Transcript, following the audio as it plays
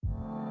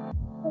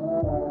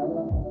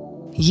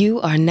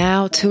You are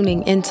now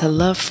tuning into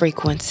Love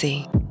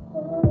Frequency,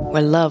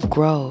 where love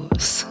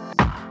grows.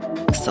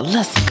 So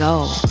let's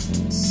go.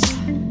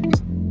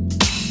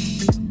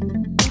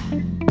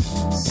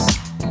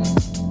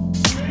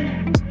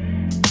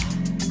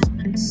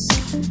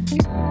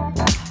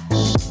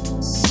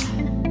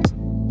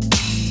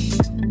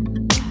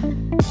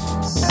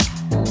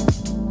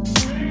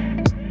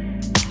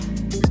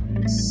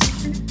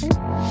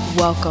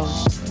 Welcome,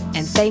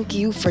 and thank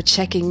you for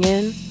checking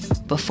in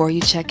before you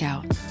check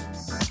out.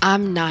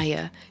 I'm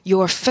Naya,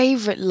 your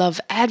favorite love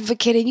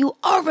advocate, and you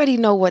already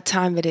know what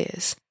time it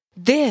is.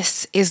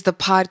 This is the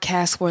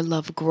podcast where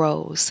love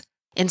grows.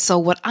 And so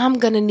what I'm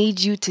going to need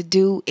you to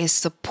do is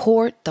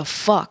support the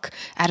fuck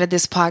out of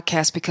this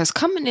podcast, because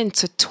coming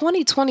into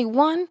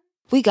 2021,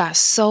 we got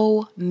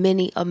so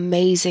many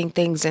amazing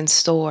things in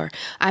store.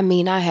 I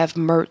mean, I have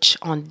merch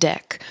on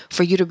deck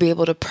for you to be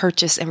able to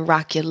purchase and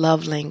rock your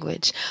love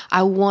language.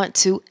 I want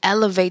to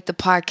elevate the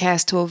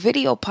podcast to a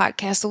video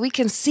podcast so we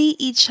can see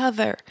each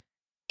other.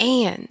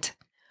 And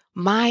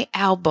my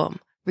album,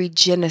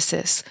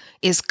 Regenesis,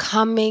 is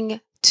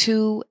coming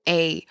to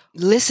a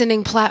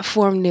listening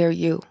platform near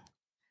you.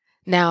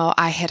 Now,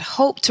 I had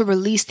hoped to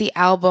release the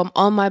album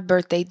on my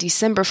birthday,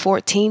 December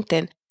 14th,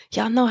 and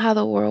y'all know how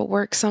the world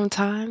works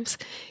sometimes.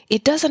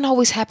 It doesn't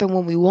always happen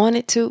when we want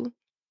it to,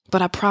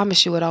 but I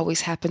promise you it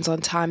always happens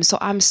on time. So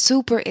I'm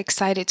super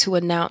excited to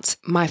announce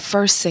my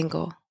first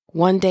single,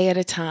 One Day at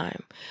a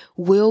Time,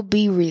 will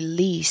be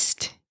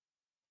released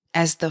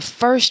as the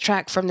first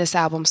track from this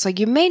album. So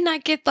you may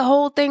not get the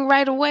whole thing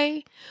right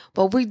away,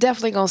 but we're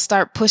definitely going to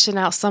start pushing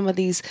out some of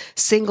these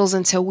singles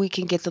until we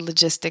can get the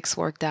logistics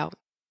worked out.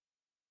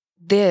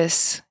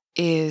 This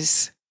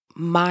is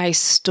my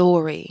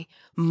story,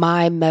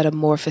 my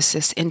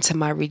metamorphosis into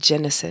my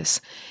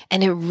regenesis.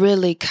 And it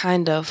really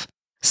kind of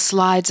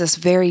slides us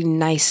very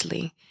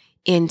nicely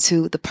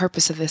into the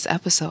purpose of this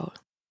episode.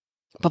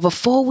 But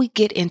before we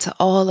get into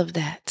all of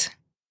that,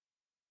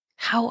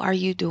 how are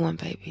you doing,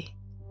 baby?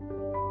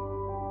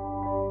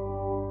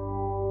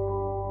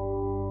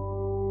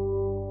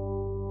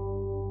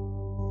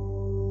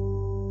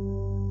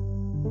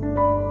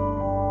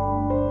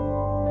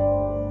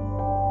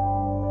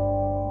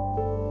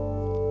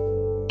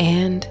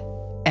 And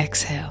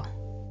exhale.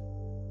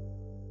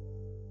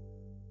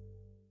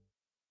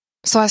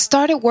 So I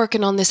started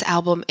working on this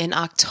album in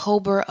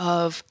October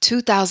of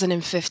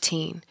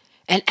 2015.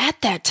 And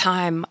at that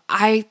time,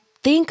 I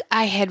think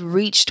I had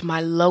reached my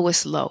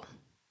lowest low.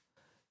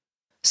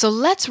 So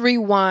let's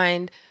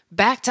rewind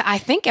back to, I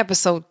think,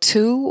 episode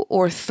 2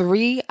 or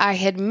 3. I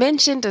had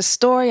mentioned a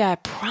story I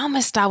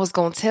promised I was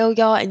going to tell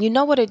y'all. And you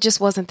know what? It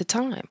just wasn't the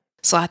time.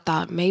 So I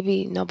thought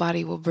maybe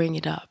nobody will bring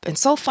it up. And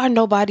so far,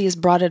 nobody has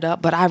brought it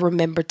up, but I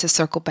remembered to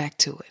circle back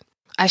to it.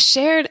 I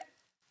shared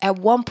at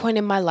one point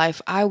in my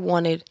life, I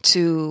wanted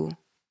to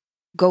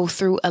go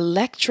through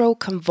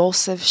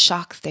electroconvulsive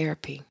shock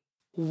therapy.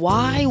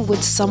 Why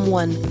would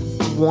someone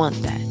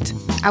want that?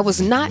 I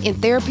was not in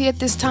therapy at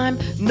this time,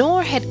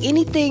 nor had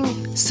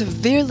anything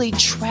severely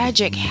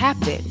tragic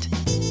happened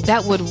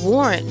that would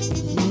warrant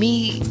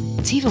me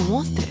to even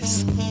want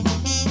this.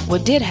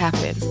 What did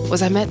happen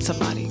was I met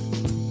somebody.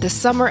 The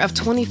summer of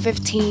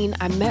 2015,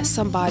 I met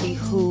somebody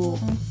who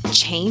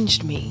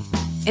changed me.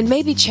 And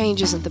maybe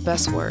change isn't the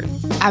best word.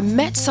 I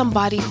met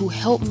somebody who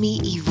helped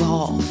me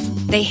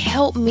evolve. They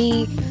helped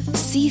me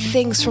see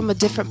things from a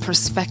different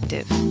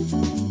perspective.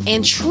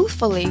 And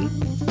truthfully,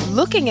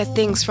 looking at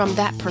things from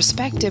that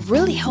perspective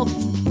really helped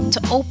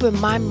to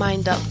open my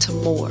mind up to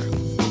more.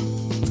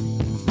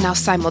 Now,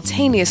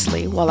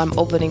 simultaneously, while I'm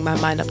opening my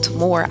mind up to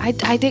more, I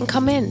didn't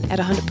come in at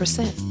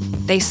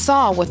 100%. They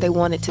saw what they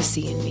wanted to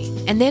see in me.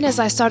 And then as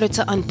I started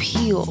to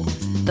unpeel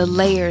the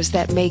layers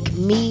that make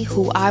me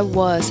who I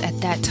was at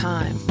that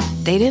time,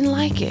 they didn't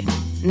like it.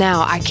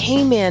 Now, I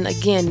came in,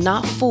 again,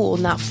 not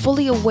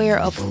fully aware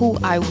of who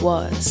I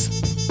was.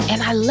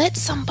 And I let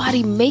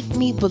somebody make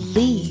me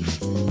believe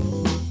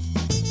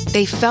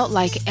they felt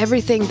like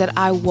everything that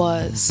I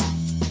was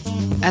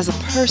as a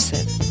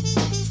person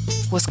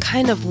was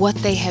kind of what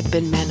they had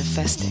been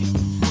manifesting.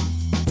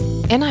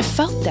 And I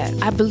felt that.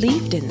 I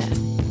believed in that.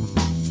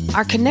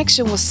 Our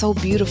connection was so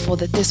beautiful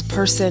that this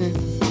person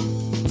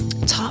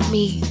taught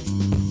me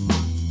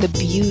the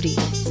beauty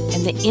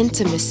and the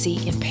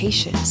intimacy and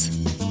patience.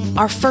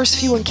 Our first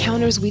few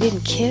encounters, we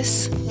didn't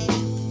kiss.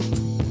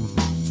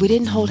 We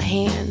didn't hold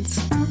hands.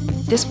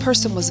 This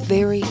person was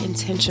very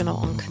intentional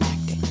on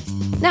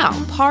connecting. Now,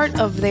 part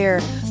of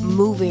their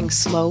moving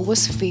slow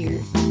was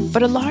fear,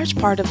 but a large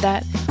part of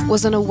that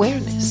was an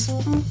awareness.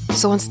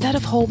 So instead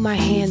of hold my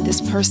hand, this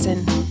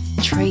person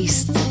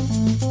traced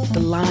the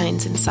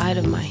lines inside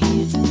of my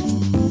hand.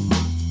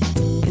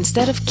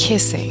 Instead of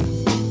kissing,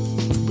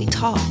 we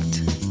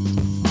talked.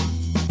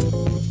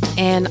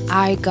 And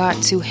I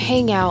got to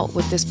hang out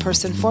with this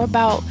person for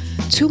about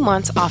 2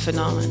 months off and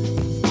on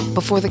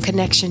before the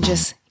connection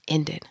just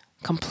ended,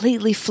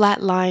 completely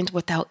flatlined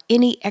without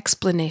any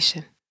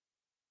explanation.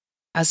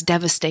 I was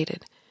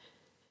devastated.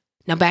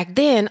 Now, back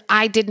then,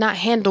 I did not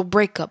handle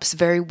breakups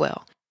very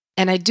well.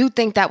 And I do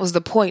think that was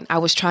the point I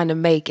was trying to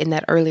make in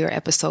that earlier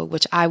episode,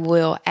 which I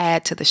will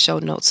add to the show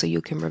notes so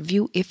you can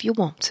review if you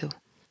want to.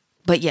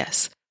 But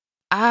yes,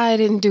 I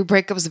didn't do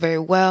breakups very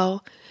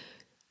well.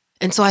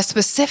 And so I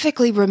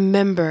specifically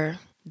remember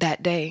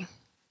that day.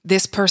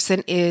 This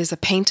person is a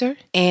painter,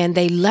 and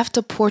they left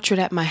a portrait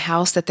at my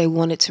house that they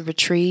wanted to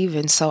retrieve.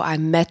 And so I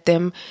met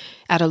them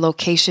at a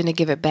location to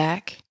give it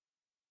back.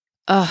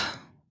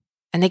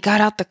 And they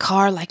got out the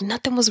car like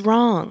nothing was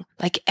wrong,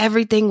 like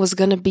everything was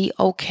going to be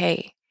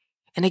okay.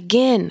 And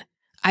again,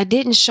 I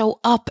didn't show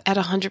up at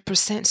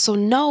 100%. So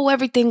no,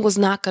 everything was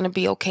not going to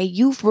be okay.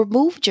 You've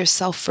removed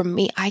yourself from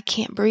me. I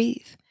can't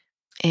breathe.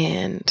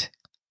 And,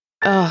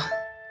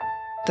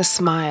 the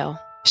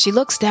smile. She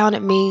looks down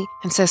at me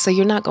and says, "So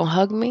you're not going to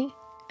hug me?"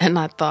 And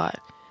I thought,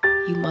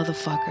 you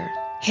motherfucker.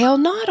 Hell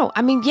no, I don't.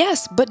 I mean,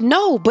 yes, but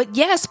no, but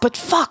yes, but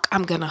fuck,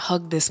 I'm going to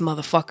hug this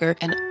motherfucker.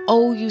 And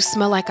oh, you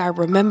smell like I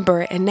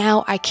remember. And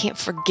now I can't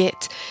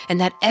forget.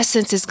 And that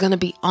essence is going to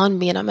be on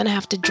me. And I'm going to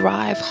have to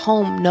drive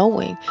home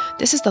knowing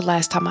this is the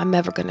last time I'm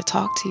ever going to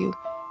talk to you.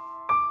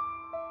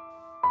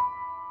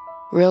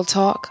 Real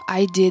talk,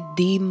 I did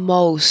the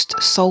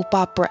most soap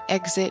opera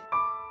exit.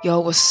 Yo,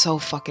 it was so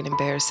fucking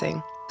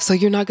embarrassing. "So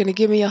you're not going to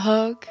give me a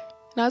hug?"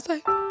 And I was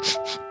like, "No,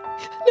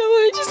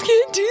 I just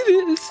can't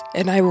do this."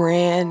 And I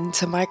ran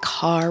to my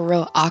car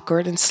real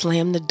awkward and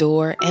slammed the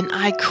door. And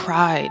I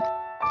cried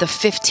the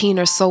 15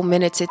 or so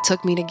minutes it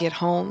took me to get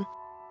home.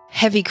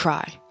 Heavy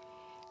cry.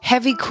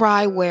 Heavy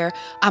cry where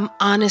I'm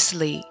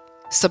honestly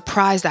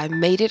surprised I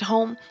made it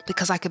home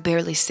because I could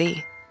barely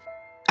see.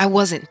 I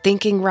wasn't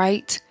thinking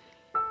right.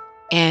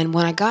 And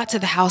when I got to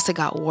the house, it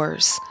got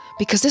worse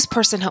because this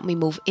person helped me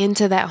move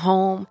into that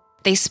home.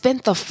 They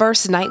spent the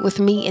first night with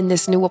me in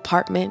this new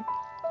apartment.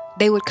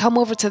 They would come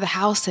over to the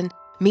house and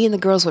me and the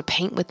girls would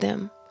paint with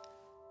them.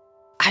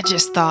 I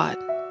just thought,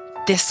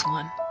 this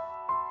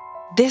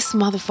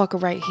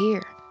motherfucker right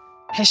here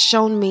has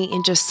shown me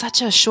in just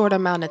such a short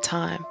amount of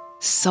time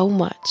so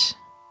much.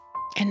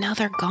 And now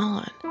they're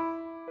gone.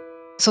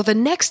 So the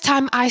next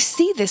time I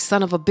see this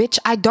son of a bitch,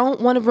 I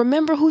don't want to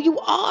remember who you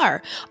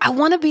are. I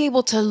want to be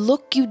able to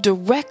look you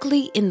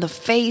directly in the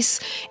face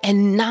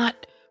and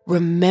not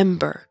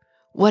remember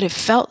what it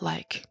felt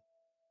like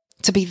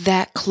to be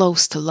that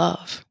close to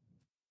love.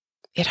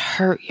 It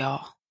hurt,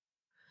 y'all.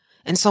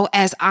 And so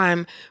as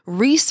I'm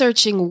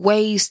researching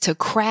ways to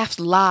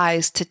craft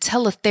lies to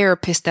tell a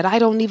therapist that I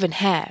don't even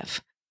have,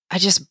 I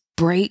just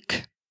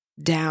break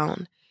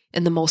down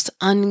in the most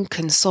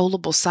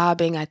unconsolable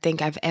sobbing I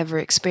think I've ever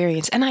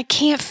experienced. And I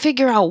can't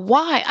figure out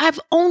why. I've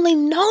only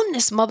known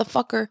this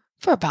motherfucker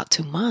for about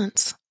 2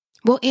 months.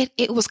 Well,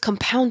 it was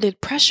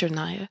compounded pressure,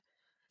 Naya.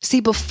 See,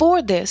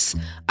 before this,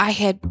 I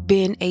had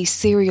been a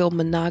serial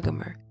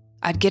monogamer.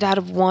 I'd get out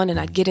of one and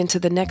I'd get into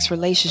the next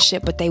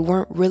relationship, but they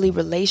weren't really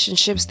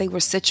relationships. They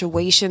were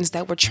situations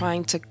that were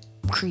trying to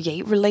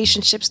create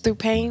relationships through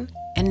pain.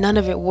 And none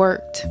of it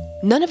worked.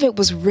 None of it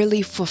was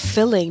really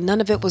fulfilling. None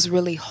of it was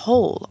really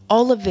whole.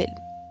 All of it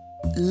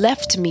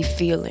left me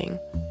feeling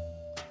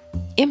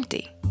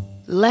empty,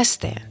 less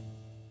than.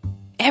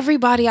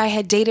 Everybody I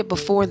had dated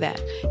before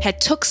that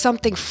had took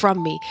something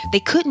from me. They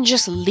couldn't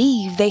just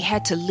leave. They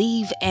had to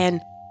leave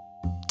and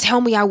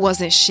tell me I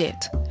wasn't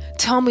shit.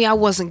 Tell me I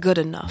wasn't good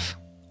enough.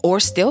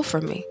 Or steal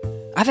from me.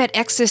 I've had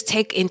exes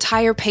take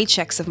entire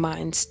paychecks of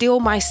mine,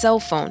 steal my cell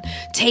phone,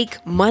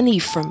 take money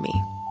from me.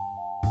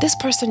 This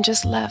person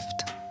just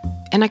left.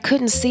 And I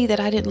couldn't see that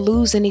I didn't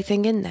lose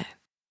anything in that.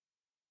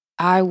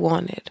 I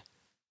wanted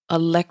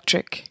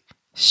electric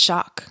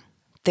shock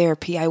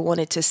therapy. I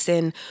wanted to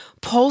send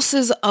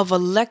pulses of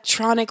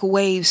electronic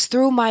waves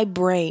through my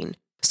brain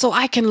so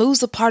I can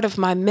lose a part of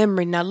my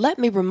memory. Now, let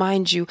me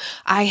remind you,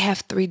 I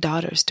have 3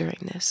 daughters during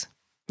this.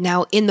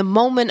 Now, in the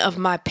moment of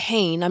my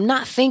pain, I'm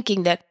not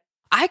thinking that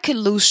I could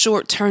lose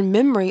short-term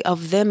memory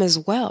of them as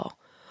well,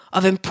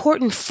 of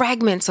important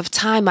fragments of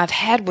time I've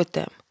had with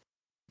them.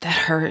 That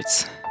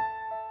hurts.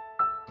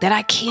 That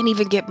I can't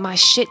even get my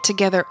shit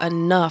together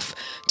enough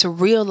to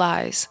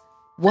realize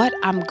what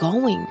I'm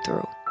going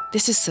through.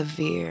 This is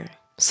severe.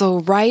 So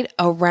right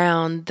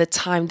around the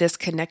time this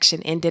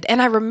connection ended,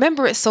 and I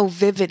remember it so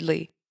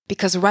vividly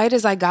because right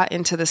as I got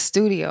into the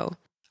studio,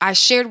 I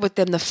shared with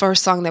them the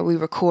first song that we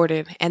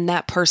recorded, and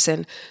that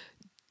person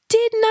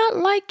did not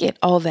like it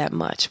all that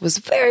much, was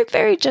very,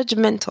 very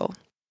judgmental.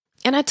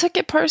 And I took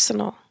it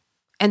personal.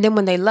 And then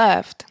when they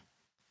left,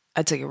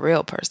 I took it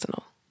real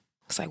personal.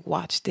 It's like,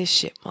 watch this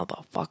shit,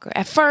 motherfucker.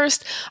 At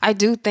first, I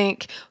do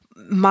think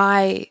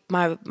my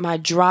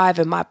drive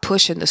and my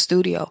push in the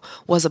studio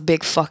was a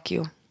big fuck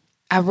you.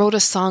 I wrote a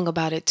song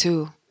about it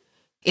too.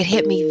 It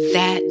hit me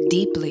that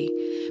deeply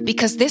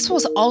because this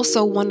was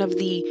also one of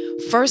the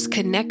first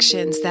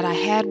connections that I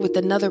had with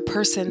another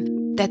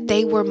person that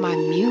they were my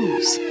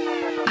muse.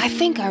 I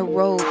think I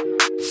wrote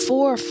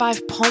 4 or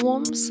 5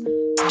 poems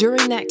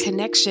during that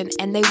connection,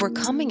 and they were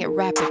coming at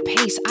rapid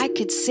pace. I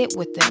could sit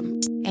with them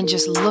and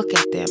just look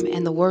at them,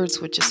 and the words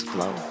would just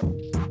flow.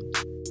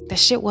 That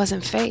shit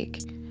wasn't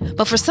fake.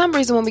 But for some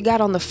reason, when we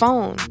got on the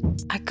phone,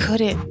 I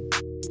couldn't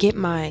get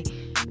my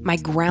my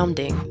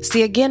grounding.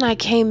 See, again, I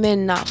came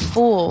in not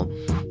full.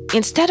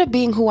 Instead of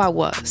being who I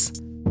was,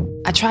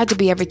 I tried to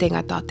be everything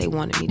I thought they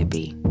wanted me to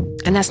be.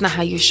 And that's not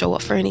how you show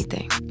up for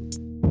anything.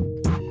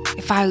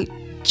 If I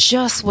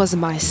just was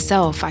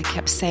myself, I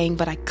kept saying,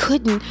 but I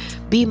couldn't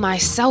be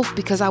myself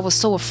because I was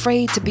so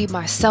afraid to be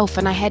myself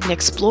and I hadn't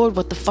explored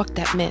what the fuck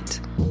that meant.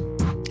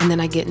 And then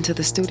I get into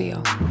the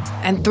studio.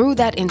 And through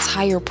that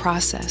entire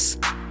process,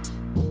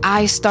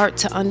 I start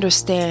to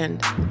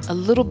understand a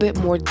little bit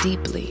more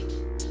deeply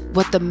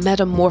what the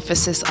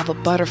metamorphosis of a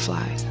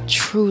butterfly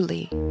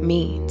truly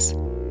means.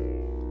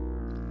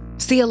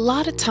 See, a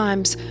lot of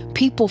times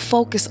people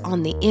focus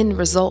on the end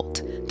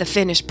result, the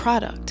finished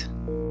product.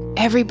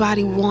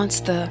 Everybody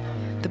wants the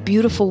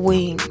beautiful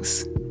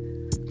wings,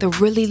 the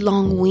really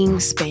long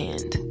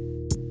wingspan,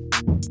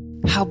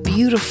 how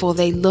beautiful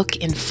they look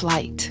in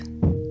flight.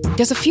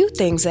 There's a few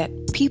things that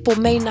people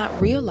may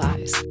not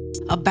realize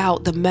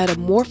about the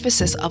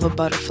metamorphosis of a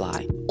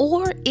butterfly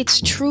or its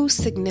true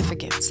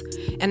significance.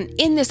 And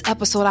in this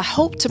episode, I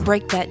hope to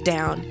break that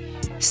down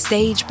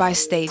stage by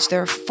stage.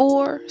 There are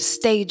 4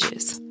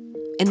 stages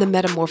in the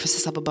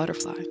metamorphosis of a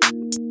butterfly.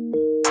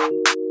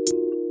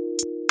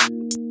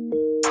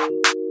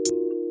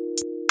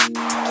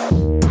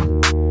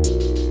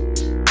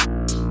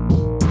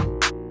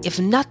 If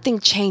nothing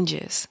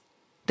changes,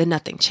 then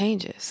nothing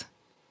changes.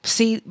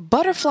 See,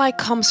 butterfly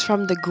comes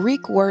from the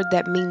Greek word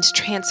that means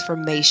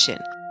transformation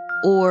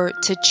or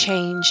to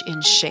change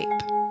in shape.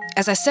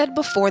 As I said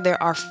before,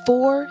 there are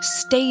 4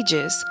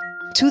 stages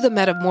to the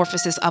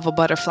metamorphosis of a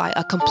butterfly,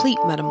 a complete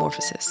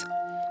metamorphosis.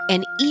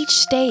 And each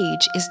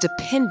stage is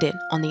dependent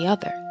on the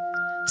other.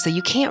 So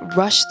you can't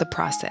rush the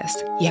process.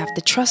 You have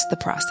to trust the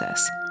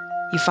process.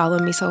 You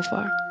following me so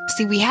far?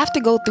 See, we have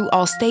to go through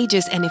all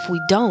stages, and if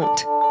we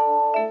don't,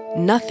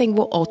 nothing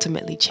will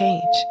ultimately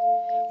change.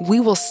 We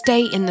will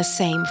stay in the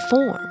same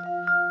form,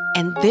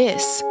 and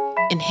this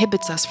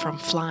inhibits us from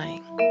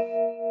flying.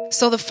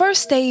 So the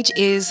first stage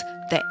is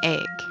the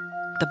egg,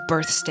 the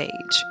birth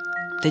stage,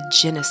 the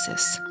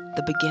genesis,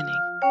 the beginning.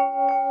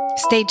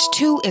 Stage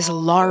 2 is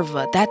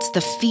larva. That's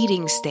the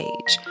feeding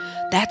stage.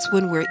 That's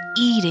when we're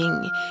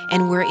eating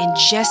and we're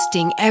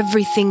ingesting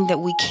everything that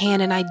we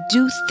can. And I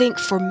do think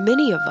for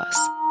many of us,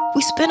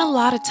 we spend a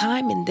lot of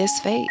time in this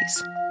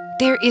phase.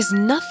 There is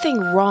nothing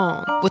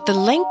wrong with the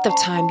length of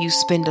time you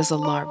spend as a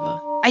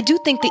larva. I do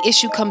think the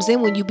issue comes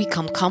in when you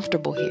become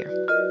comfortable here.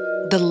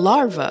 The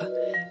larva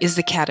is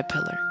the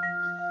caterpillar.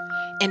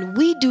 And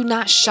we do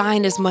not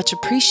shine as much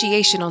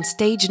appreciation on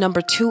stage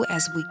number 2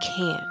 as we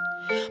can.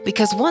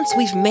 Because once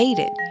we've made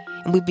it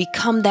and we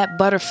become that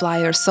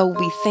butterfly, or so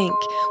we think,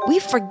 we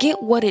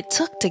forget what it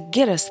took to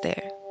get us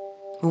there.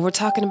 When we're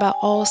talking about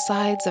all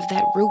sides of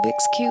that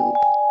Rubik's Cube,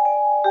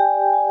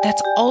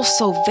 that's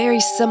also very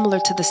similar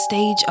to the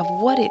stage of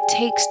what it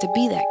takes to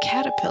be that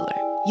caterpillar.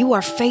 You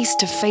are face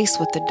to face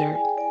with the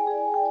dirt,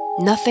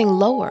 nothing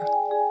lower.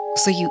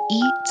 So you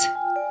eat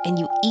and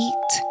you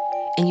eat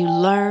and you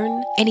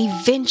learn, and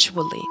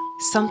eventually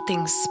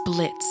something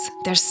splits.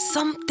 There's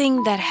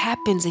something that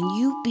happens and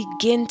you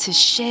begin to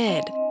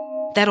shed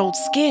that old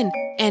skin.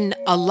 And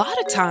a lot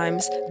of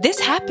times this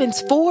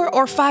happens 4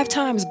 or 5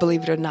 times,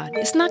 believe it or not.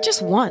 It's not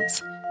just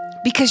once.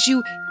 Because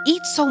you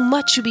eat so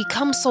much, you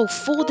become so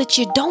full that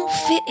you don't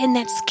fit in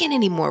that skin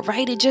anymore,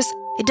 right? It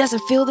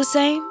doesn't feel the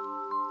same.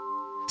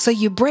 So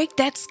you break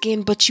that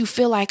skin, but you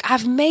feel like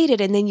I've made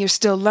it, and then you're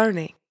still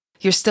learning.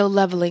 You're still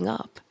leveling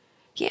up.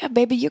 Yeah,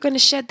 baby, you're going to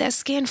shed that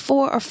skin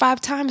 4 or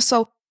 5 times.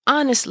 So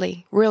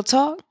honestly, real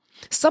talk,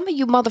 some of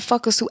you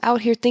motherfuckers who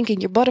out here thinking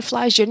you're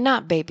butterflies, you're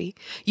not, baby.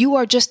 You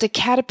are just a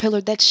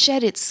caterpillar that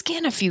shed its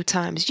skin a few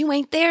times. You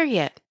ain't there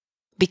yet.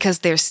 Because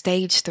there's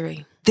stage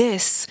 3.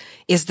 This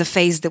is the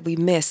phase that we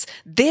miss.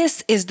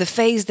 This is the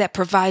phase that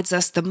provides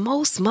us the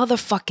most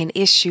motherfucking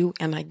issue,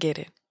 and I get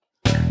it.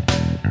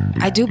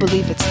 I do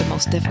believe it's the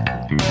most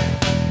difficult.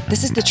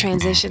 This is the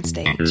transition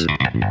stage.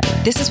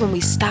 This is when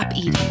we stop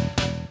eating.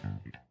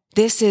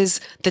 This is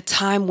the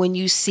time when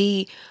you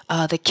see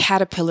the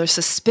caterpillar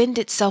suspend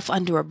itself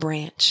under a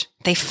branch.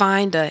 They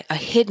find a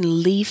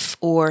hidden leaf,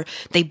 or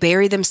they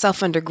bury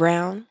themselves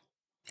underground.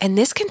 And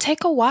this can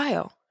take a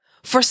while.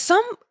 For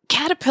some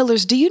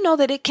caterpillars, do you know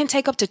that it can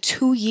take up to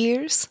 2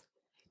 years?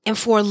 And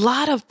for a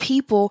lot of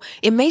people,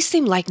 it may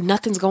seem like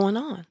nothing's going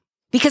on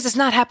because it's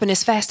not happening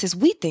as fast as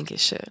we think it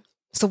should.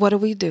 So what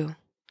do?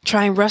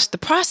 Try and rush the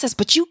process,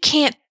 but you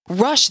can't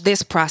rush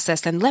this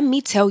process. And let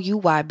me tell you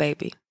why,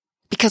 baby.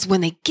 Because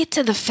when they get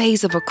to the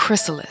phase of a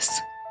chrysalis,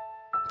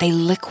 they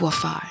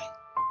liquefy.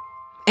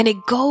 And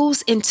it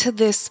goes into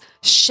this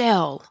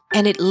shell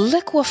and it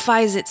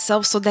liquefies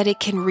itself so that it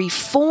can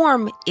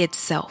reform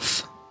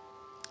itself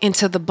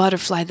into the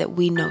butterfly that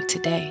we know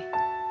today.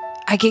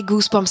 I get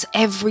goosebumps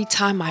every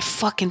time I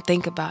fucking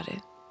think about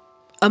it.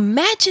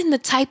 Imagine the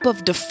type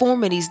of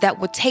deformities that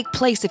would take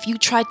place if you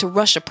tried to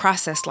rush a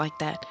process like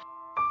that.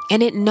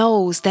 And it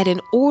knows that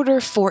in order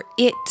for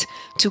it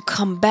to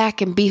come back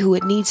and be who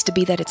it needs to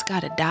be, that it's got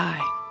to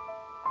die.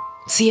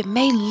 See, it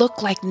may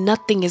look like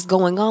nothing is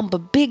going on,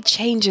 but big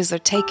changes are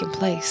taking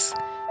place.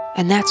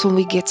 And that's when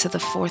we get to the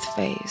 4th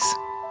phase.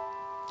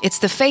 It's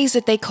the phase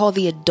that they call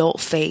the adult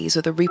phase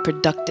or the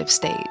reproductive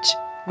stage.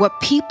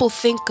 What people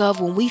think of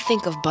when we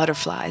think of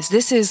butterflies,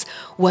 this is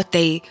what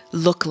they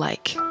look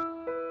like.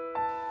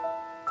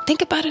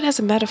 Think about it as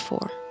a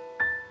metaphor.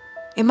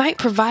 It might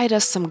provide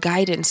us some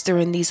guidance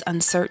during these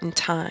uncertain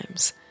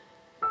times.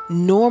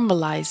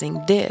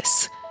 Normalizing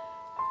this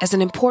as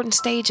an important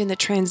stage in the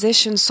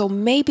transition, so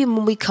maybe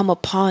when we come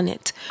upon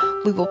it,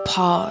 we will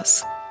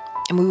pause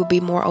and we will be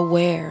more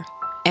aware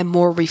and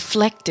more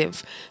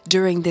reflective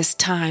during this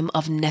time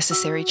of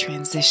necessary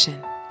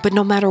transition. But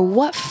no matter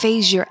what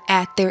phase you're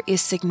at, there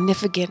is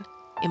significant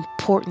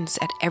importance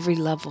at every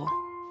level.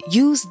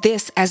 Use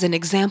this as an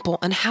example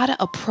on how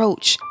to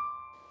approach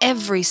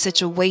every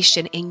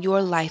situation in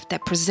your life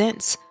that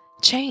presents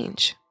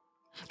change.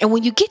 And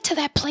when you get to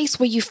that place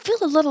where you feel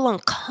a little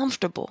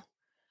uncomfortable,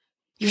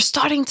 you're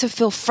starting to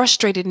feel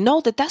frustrated,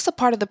 know that that's a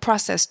part of the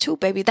process too,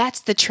 baby. That's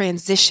the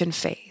transition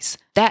phase.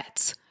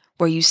 That's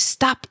where you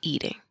stop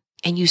eating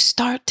and you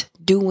start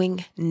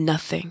doing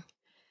nothing.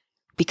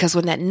 Because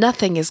when that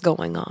nothing is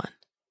going on,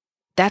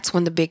 that's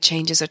when the big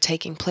changes are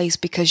taking place,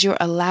 because you're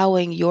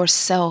allowing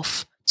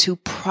yourself to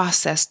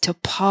process, to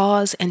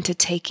pause, and to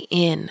take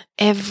in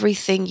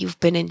everything you've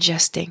been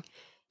ingesting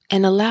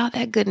and allow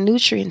that good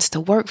nutrients to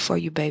work for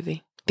you,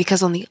 baby.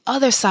 Because on the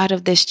other side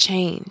of this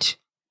change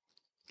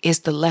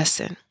is the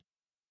lesson.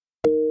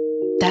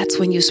 That's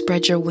when you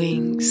spread your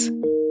wings,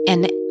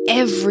 and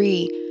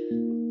every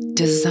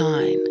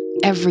design,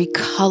 every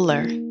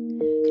color,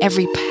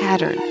 every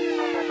pattern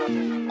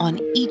on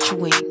each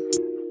wing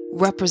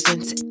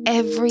represents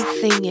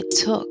everything it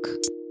took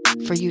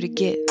for you to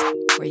get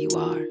where you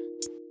are.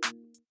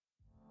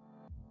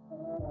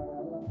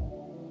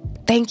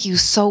 Thank you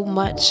so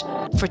much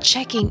for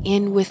checking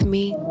in with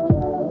me.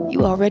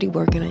 You already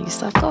working on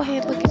yourself. Go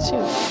ahead, look at you.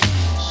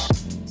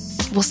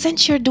 Well,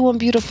 since you're doing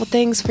beautiful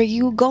things for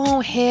you, go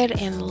ahead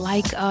and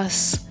like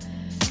us,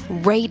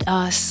 rate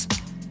us,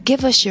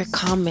 give us your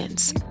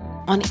comments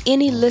on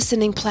any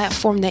listening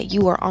platform that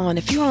you are on.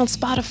 If you're on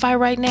Spotify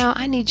right now,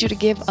 I need you to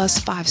give us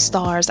 5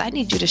 stars. I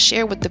need you to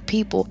share with the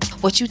people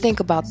what you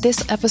think about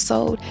this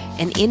episode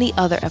and any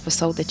other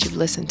episode that you've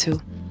listened to.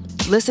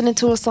 Listening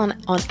to us on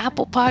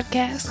Apple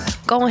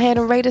Podcasts, go ahead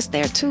and rate us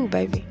there too,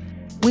 baby.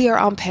 We are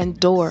on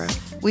Pandora.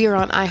 We are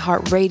on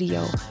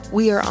iHeartRadio.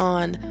 We are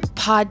on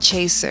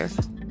Podchaser.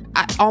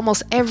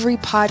 Almost every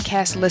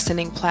podcast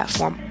listening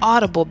platform.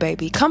 Audible,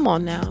 baby. Come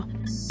on now.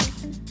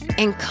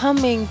 And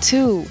coming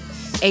to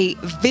a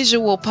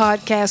visual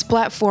podcast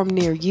platform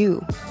near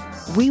you.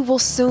 We will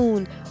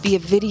soon be a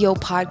video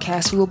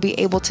podcast. We will be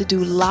able to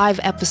do live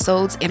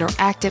episodes,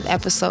 interactive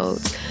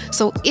episodes.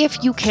 So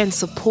if you can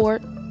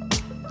support,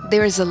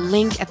 there is a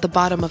link at the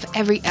bottom of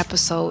every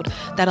episode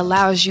that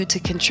allows you to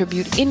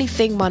contribute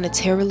anything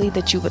monetarily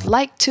that you would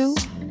like to.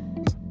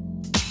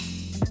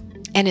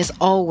 And as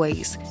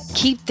always,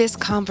 keep this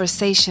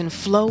conversation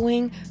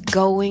flowing,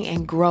 going,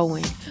 and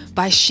growing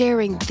by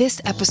sharing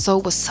this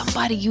episode with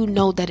somebody you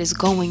know that is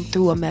going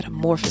through a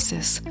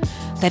metamorphosis,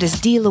 that is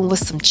dealing with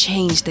some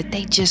change that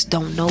they just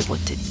don't know what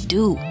to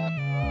do.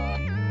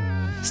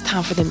 It's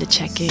time for them to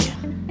check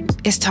in.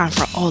 It's time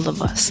for all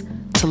of us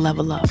to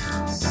level up.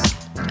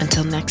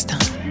 Until next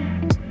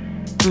time,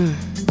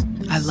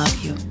 I love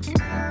you.